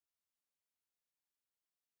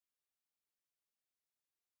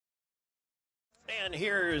And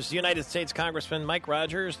here's United States Congressman Mike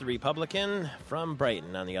Rogers, the Republican from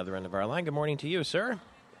Brighton, on the other end of our line. Good morning to you, sir.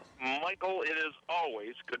 Michael, it is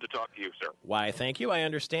always good to talk to you, sir. Why, thank you. I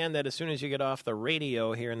understand that as soon as you get off the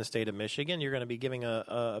radio here in the state of Michigan, you're going to be giving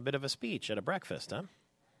a bit of a speech at a breakfast, huh?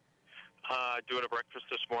 Doing a breakfast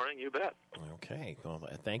this morning, you bet. Okay. Well,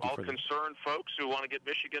 thank you all for concerned folks who want to get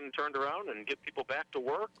Michigan turned around and get people back to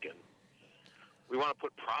work, and we want to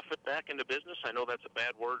put profit back into business. I know that's a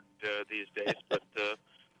bad word these days, but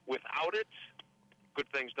without it, good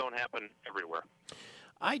things don't happen everywhere.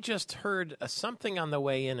 I just heard something on the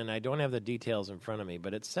way in, and I don't have the details in front of me,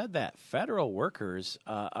 but it said that federal workers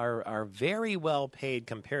are very well paid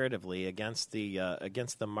comparatively against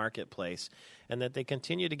the marketplace, and that they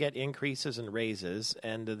continue to get increases and raises.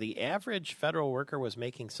 And the average federal worker was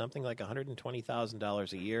making something like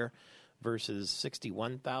 $120,000 a year versus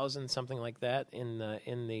 $61,000, something like that, in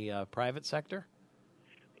the private sector.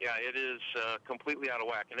 Yeah, it is completely out of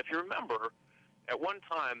whack. And if you remember, at one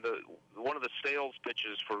time, one of the sales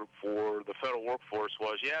pitches for the federal workforce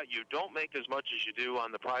was, you don't make as much as you do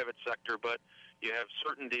on the private sector, but you have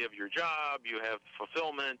certainty of your job, you have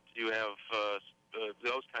fulfillment, you have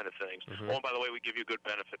those kind of things. Mm-hmm. Oh, and by the way, we give you a good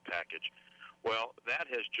benefit package. Well, that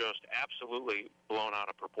has just absolutely blown out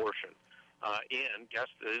of proportion. And guess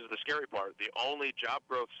this is the scary part, the only job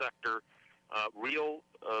growth sector, real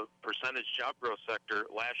percentage job growth sector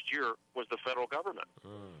last year was the federal government.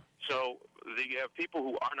 So you have people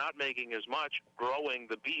who are not making as much growing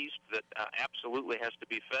the beast that absolutely has to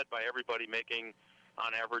be fed by everybody making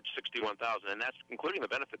on average $61,000, and that's including the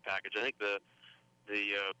benefit package. I think the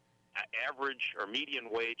average or median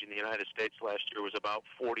wage in the United States last year was about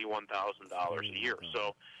 $41,000 a year.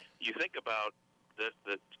 So you think about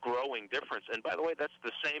the growing difference, and by the way, that's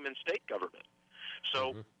the same in state government.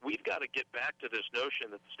 So we've got to get back to this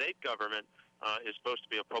notion that the state government is supposed to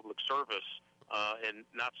be a public service and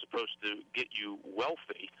not supposed to get you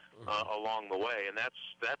wealthy along the way. And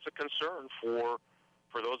that's a concern for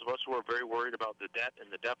those of us who are very worried about the debt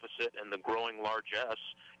and the deficit and the growing largesse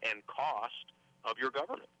and cost of your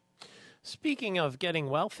government. Speaking of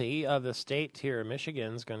getting wealthy, the state here,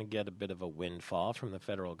 Michigan, is going to get a bit of a windfall from the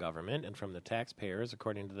federal government and from the taxpayers,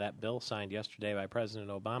 according to that bill signed yesterday by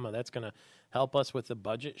President Obama. That's going to help us with the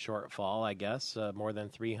budget shortfall, I guess, more than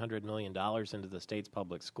 $300 million into the state's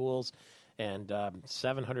public schools, and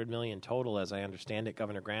 $700 million total, as I understand it.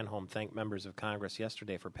 Governor Granholm thanked members of Congress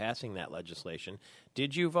yesterday for passing that legislation.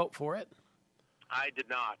 Did you vote for it? I did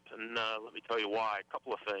not, and let me tell you why. A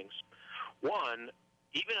couple of things. One,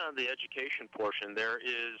 even on the education portion, there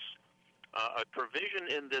is a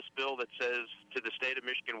provision in this bill that says to the state of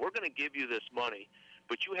Michigan, we're going to give you this money,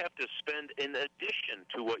 but you have to spend in addition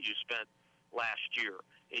to what you spent last year.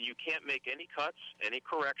 And you can't make any cuts, any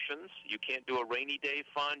corrections. You can't do a rainy day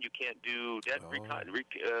fund. You can't do debt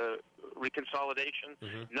reconsolidation.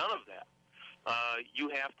 None of that. You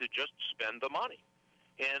have to just spend the money,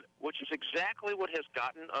 and which is exactly what has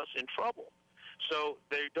gotten us in trouble. So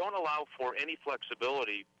they don't allow for any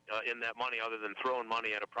flexibility in that money other than throwing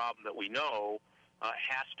money at a problem that we know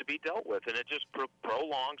has to be dealt with. And it just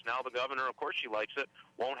prolongs. Now the governor, of course she likes it,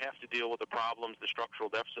 won't have to deal with the problems, the structural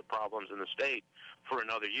deficit problems in the state for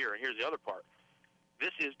another year. And here's the other part.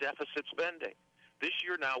 This is deficit spending. This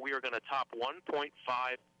year now we are going to top $1.5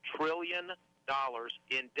 trillion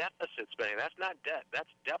in deficit spending. That's not debt. That's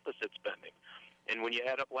deficit spending. And when you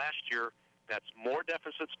add up last year, that's more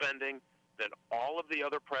deficit spending than all of the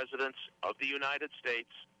other presidents of the United States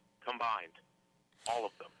combined, all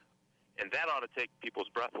of them. And that ought to take people's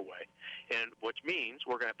breath away. And which means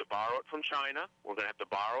we're going to have to borrow it from China. We're going to have to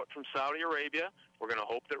borrow it from Saudi Arabia. We're going to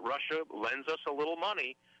hope that Russia lends us a little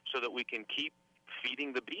money so that we can keep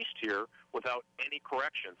feeding the beast here without any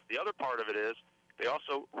corrections. The other part of it is they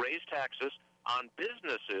also raise taxes on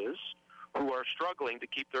businesses who are struggling to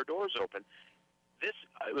keep their doors open.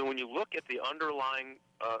 When you look at the underlying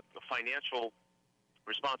financial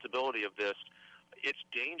responsibility of this, it's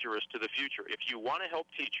dangerous to the future. If you want to help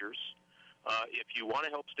teachers, if you want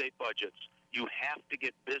to help state budgets, you have to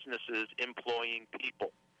get businesses employing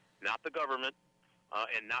people, not the government,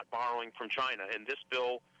 and not borrowing from China. And this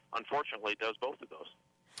bill, unfortunately, does both of those.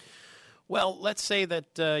 Well, let's say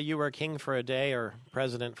that you were king for a day or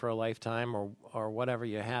president for a lifetime or whatever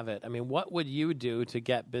you have it. I mean, what would you do to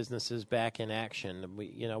get businesses back in action?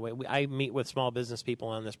 I meet with small business people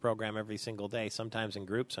on this program every single day, sometimes in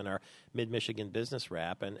groups in our Mid-Michigan Business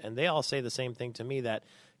Wrap, and they all say the same thing to me, that,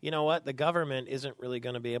 you know what, the government isn't really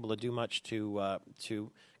going to be able to do much to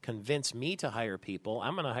convince me to hire people.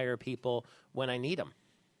 I'm going to hire people when I need them.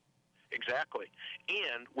 Exactly.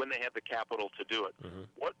 And when they have the capital to do it.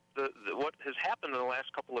 what has happened in the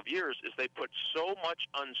last couple of years is they put so much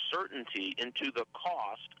uncertainty into the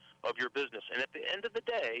cost of your business. And at the end of the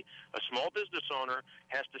day, a small business owner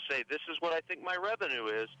has to say, this is what I think my revenue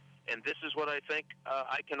is, and this is what I think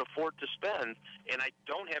I can afford to spend, and I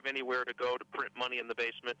don't have anywhere to go to print money in the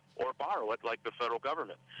basement or borrow it like the federal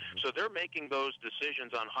government. So they're making those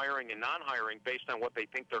decisions on hiring and non-hiring based on what they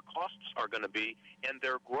think their costs are going to be and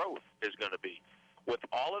their growth is going to be. With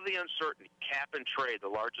all of the uncertainty, cap and trade,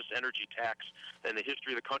 the largest energy tax in the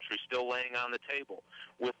history of the country, still laying on the table,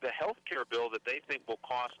 with the health care bill that they think will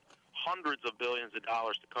cost hundreds of billions of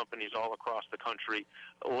dollars to companies all across the country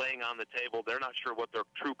laying on the table, they're not sure what their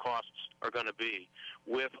true costs are going to be.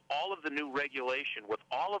 With all of the new regulation, with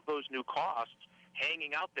all of those new costs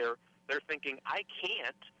hanging out there, they're thinking, I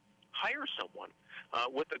can't hire someone.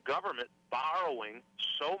 With the government borrowing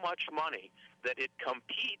so much money that it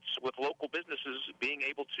competes with local businesses being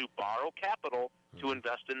able to borrow capital to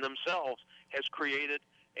invest in themselves, has created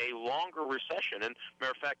a longer recession. And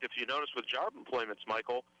matter of fact, if you notice with job employments,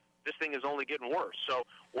 Michael, this thing is only getting worse. So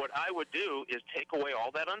what I would do is take away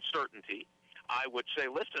all that uncertainty. I would say,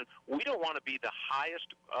 listen, we don't want to be the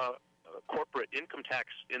highest corporate income tax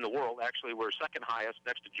in the world. Actually, we're second highest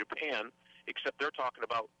next to Japan, except they're talking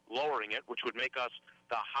about lowering it, which would make us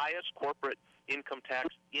the highest corporate income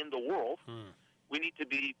tax in the world. We need to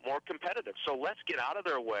be more competitive. So let's get out of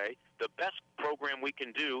their way. The best program we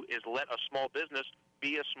can do is let a small business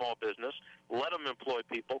be a small business, let them employ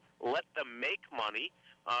people, let them make money,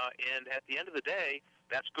 and at the end of the day,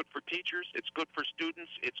 that's good for teachers, it's good for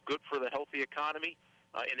students, it's good for the healthy economy,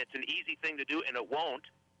 and it's an easy thing to do, and it won't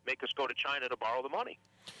make us go to China to borrow the money.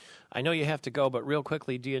 I know you have to go, but real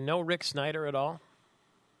quickly, do you know Rick Snyder at all?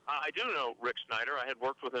 I do know Rick Snyder. I had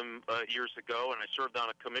worked with him years ago, and I served on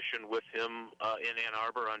a commission with him in Ann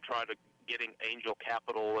Arbor on trying to getting angel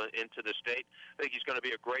capital into the state. I think he's going to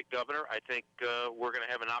be a great governor. I think we're going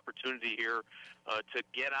to have an opportunity here to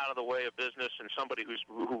get out of the way of business and somebody who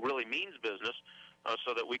really means business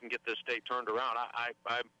so that we can get this state turned around.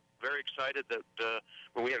 I'm very excited that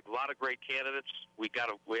when we had a lot of great candidates, we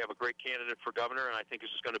have a great candidate for governor, and I think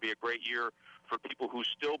this is going to be a great year for people who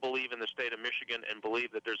still believe in the state of Michigan and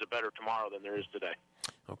believe that there's a better tomorrow than there is today.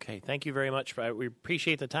 Okay, thank you very much. We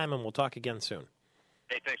appreciate the time, and we'll talk again soon.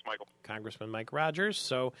 Hey, thanks, Michael. Congressman Mike Rogers.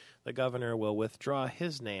 So the governor will withdraw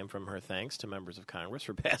his name from her thanks to members of Congress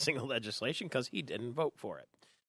for passing the legislation because he didn't vote for it.